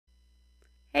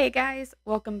Hey guys,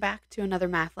 welcome back to another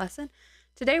math lesson.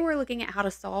 Today we're looking at how to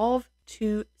solve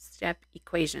two-step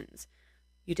equations.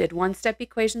 You did one-step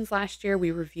equations last year.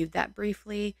 We reviewed that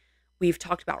briefly. We've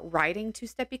talked about writing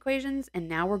two-step equations, and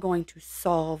now we're going to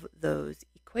solve those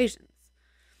equations.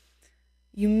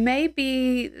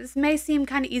 This may seem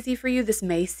kind of easy for you. This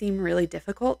may seem really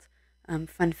difficult.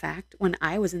 Fun fact, when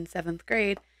I was in 7th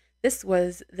grade, this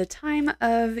was the time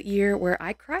of year where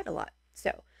I cried a lot.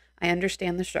 So I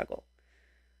understand the struggle.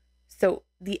 So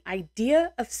the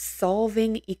idea of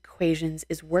solving equations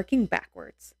is working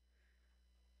backwards.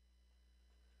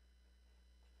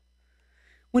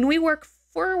 When we work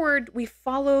forward, we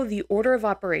follow the order of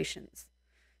operations.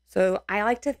 So I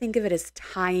like to think of it as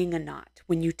tying a knot.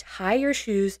 When you tie your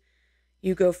shoes,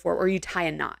 you go forward, or you tie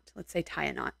a knot. Let's say tie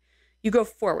a knot. You go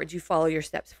forward, you follow your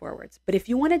steps forwards. But if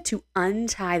you wanted to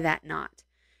untie that knot,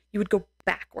 you would go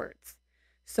backwards.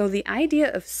 So the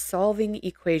idea of solving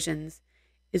equations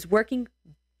is working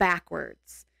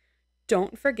backwards.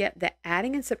 Don't forget that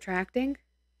adding and subtracting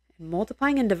and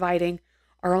multiplying and dividing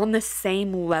are on the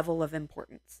same level of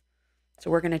importance. So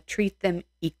we're going to treat them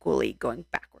equally going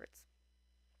backwards.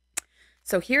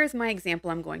 So here's my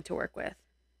example I'm going to work with.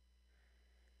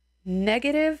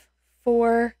 Negative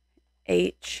 4h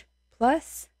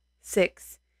plus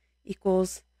 6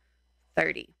 equals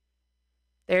 30.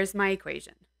 There's my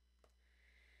equation.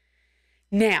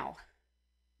 Now,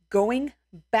 going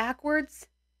backwards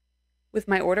with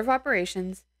my order of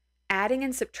operations, adding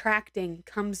and subtracting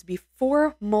comes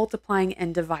before multiplying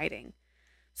and dividing.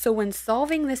 So when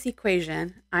solving this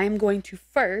equation, I am going to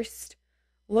first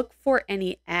look for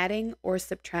any adding or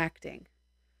subtracting.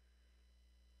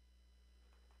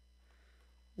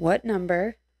 What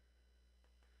number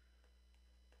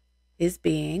is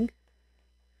being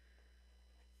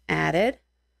added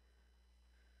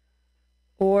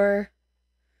or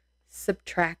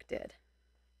subtracted?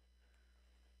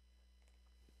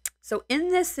 So in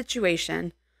this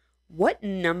situation, what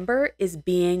number is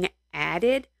being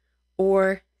added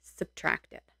or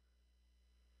subtracted?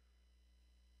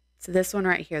 So this one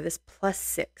right here, this plus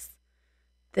 6.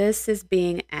 This is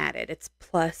being added. It's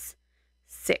plus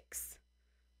 6.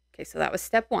 Okay, so that was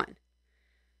step 1.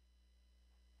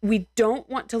 We don't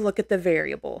want to look at the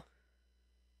variable.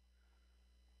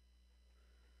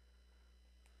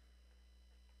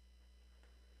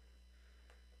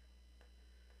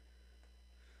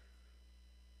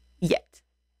 Yet.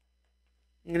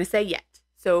 I'm going to say yet.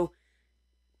 So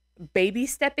baby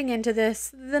stepping into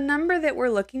this, the number that we're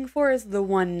looking for is the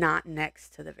one not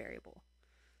next to the variable.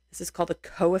 This is called a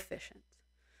coefficient.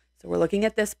 So we're looking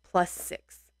at this plus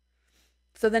 6.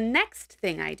 So the next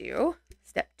thing I do,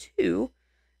 step 2,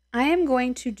 I am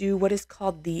going to do what is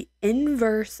called the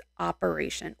inverse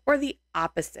operation, or the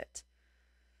opposite.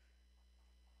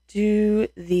 Do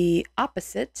the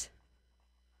opposite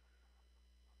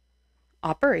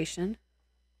operation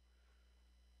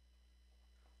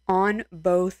on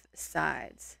both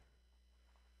sides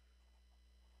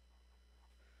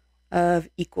of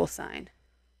equal sign.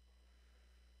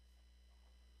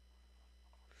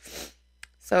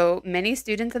 So many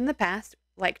students in the past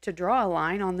like to draw a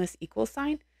line on this equal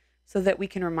sign so that we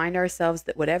can remind ourselves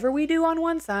that whatever we do on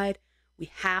one side, we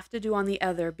have to do on the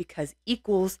other, because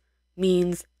equals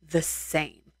means the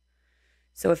same.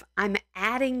 So if I'm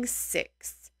adding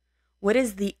 6, what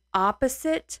is the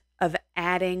opposite of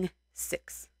adding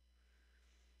 6?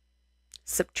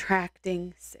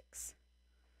 Subtracting 6.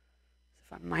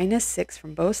 So if I minus 6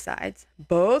 from both sides,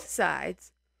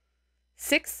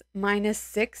 6 minus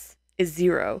 6 is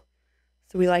 0.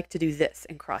 So we like to do this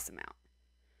and cross them out.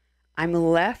 I'm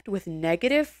left with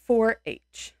negative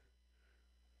 4h.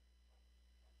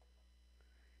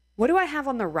 What do I have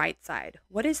on the right side?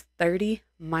 What is 30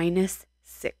 minus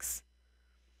 6?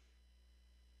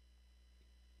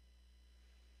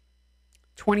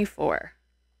 24.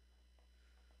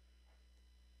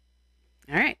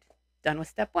 All right, done with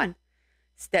step 1.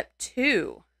 Step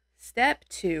 2. Step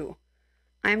 3.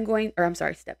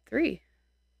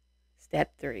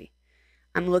 Step 3.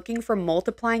 I'm looking for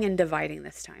multiplying and dividing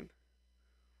this time.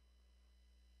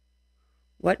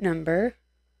 What number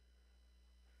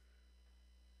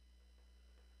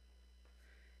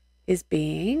is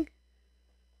being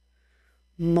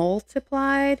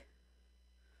multiplied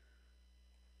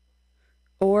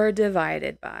or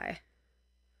divided by?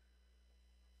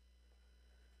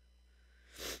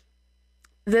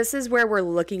 This is where we're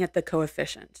looking at the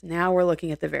coefficient. Now we're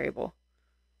looking at the variable.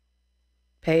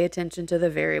 Pay attention to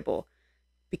the variable,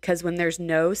 because when there's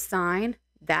no sign,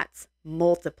 that's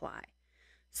multiply.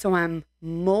 So I'm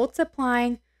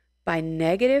multiplying by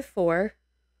negative 4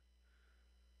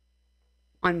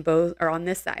 on both, or on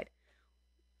this side.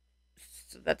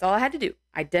 So that's all I had to do.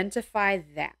 Identify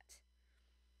that.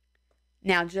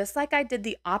 Now, just like I did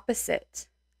the opposite,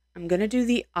 I'm going to do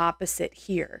the opposite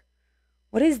here.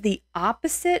 What is the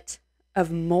opposite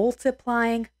of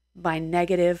multiplying by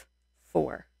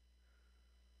 -4?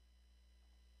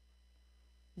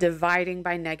 Dividing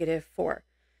by -4.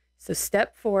 So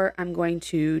step 4, I'm going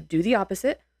to do the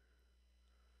opposite.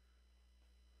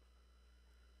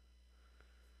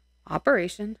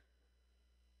 Operation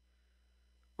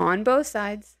on both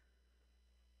sides.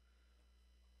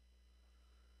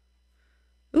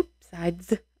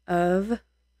 Sides of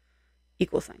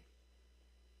equal sign.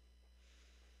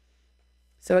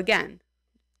 So again,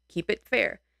 keep it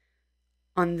fair.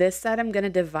 On this side, I'm going to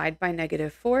divide by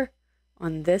 -4.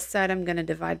 On this side, I'm going to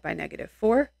divide by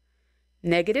 -4.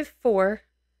 -4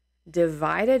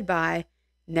 divided by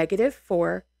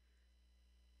 -4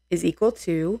 is equal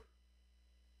to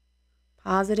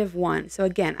 +1. So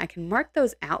again, I can mark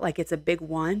those out like it's a big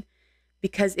 1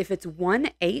 because if it's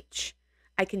 1h,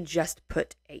 I can just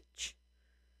put h.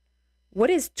 What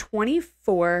is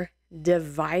 24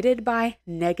 divided by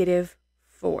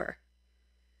 -4?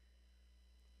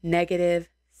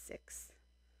 -6.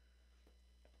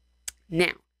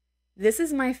 Now, this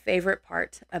is my favorite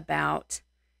part about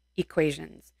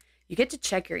equations. You get to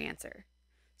check your answer.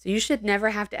 So you should never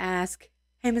have to ask,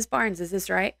 hey, Ms. Barnes, is this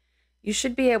right? You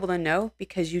should be able to know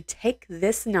because you take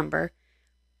this number,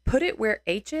 put it where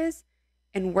h is,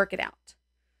 and work it out.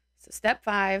 So step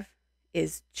 5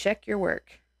 is check your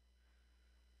work.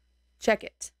 Check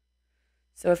it.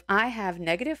 So if I have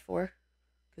 -4,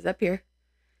 because up here,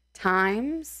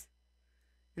 times,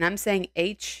 and I'm saying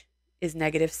h is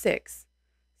 -6.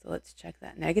 So let's check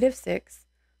that. -6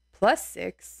 plus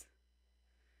 6,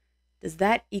 does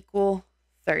that equal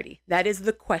 30? That is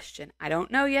the question. I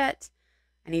don't know yet.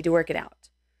 I need to work it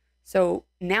out. So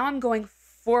now I'm going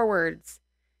forwards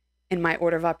in my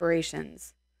order of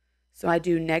operations. So I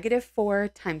do -4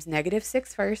 times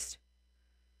 -6 first,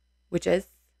 which is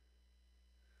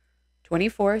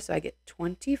 24. So I get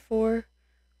 24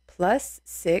 plus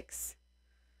 6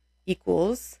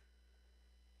 equals,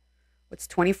 what's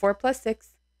 24 plus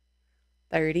 6?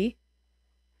 30.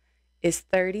 Is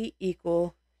 30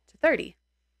 equal to 30?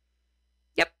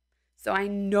 Yep. So I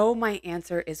know my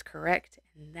answer is correct,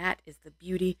 and that is the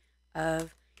beauty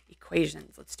of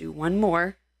equations. Let's do one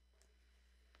more.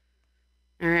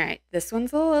 All right, this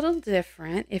one's a little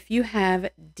different. If you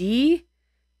have d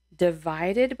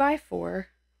divided by 4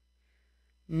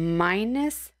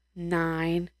 minus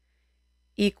 9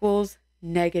 equals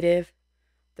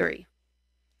 -3.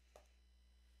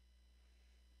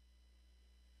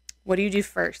 What do you do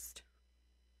first?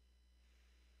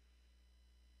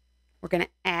 We're going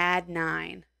to add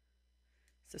 9.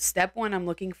 So step 1, I'm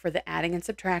looking for the adding and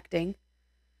subtracting.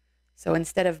 So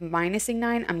instead of minusing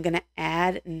 9, I'm going to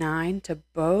add 9 to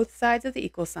both sides of the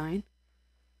equal sign.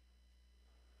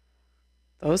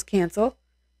 Those cancel.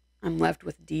 I'm left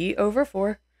with d over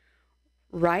 4.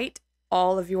 Write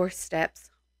all of your steps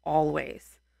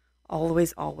always.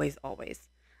 Always, always, always.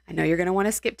 I know you're going to want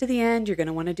to skip to the end. You're going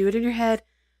to want to do it in your head.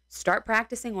 Start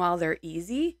practicing while they're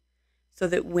easy so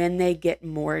that when they get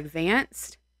more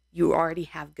advanced, you already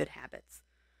have good habits.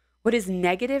 What is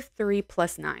 -3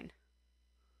 plus 9?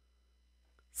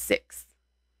 6.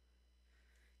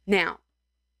 Now,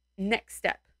 next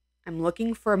step, I'm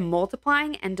looking for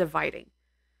multiplying and dividing.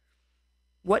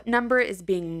 What number is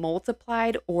being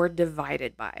multiplied or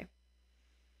divided by?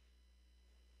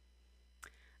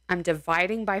 I'm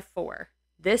dividing by 4.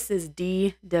 This is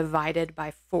d divided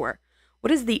by 4.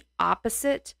 What is the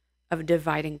opposite of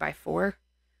dividing by 4?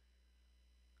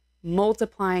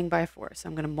 Multiplying by 4. So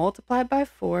I'm going to multiply by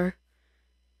 4,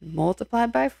 multiply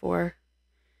by 4.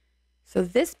 So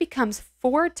this becomes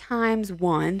 4 times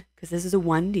 1, because this is a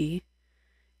 1d,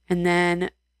 and then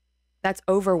that's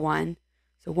over 1.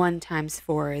 So 1 times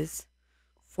 4 is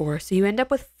 4. So you end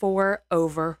up with 4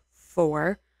 over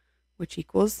 4, which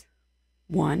equals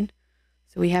 1.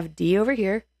 So we have d over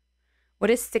here. What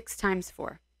is 6 times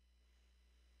 4?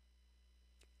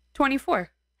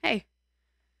 24. Hey,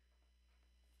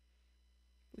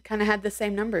 we kind of had the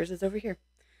same numbers as over here.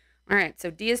 All right, so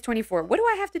d is 24. What do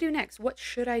I have to do next? What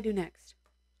should I do next?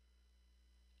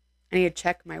 I need to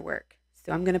check my work.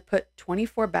 So I'm going to put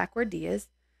 24 back where d is.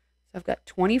 So I've got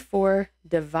 24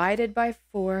 divided by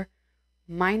 4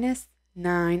 minus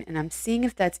 9, and I'm seeing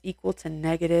if that's equal to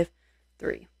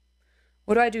 -3.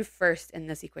 What do I do first in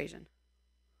this equation?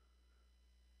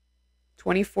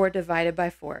 24 divided by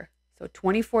 4. So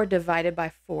 24 divided by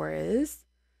 4 is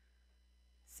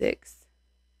 6.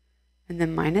 And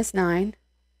then minus 9.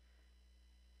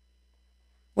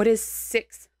 What is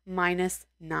 6 minus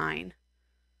 9?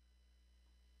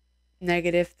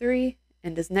 -3.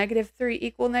 And does -3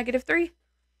 equal -3?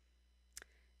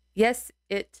 Yes,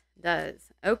 it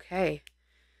does. Okay.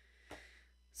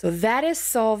 So that is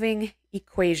solving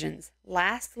equations.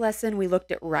 Last lesson, we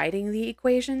looked at writing the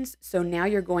equations. So now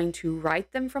you're going to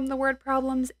write them from the word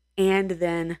problems and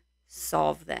then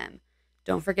solve them.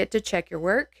 Don't forget to check your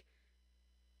work.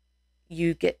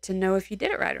 You get to know if you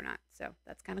did it right or not. So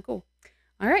that's kind of cool.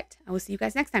 All right. I will see you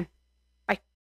guys next time. Bye.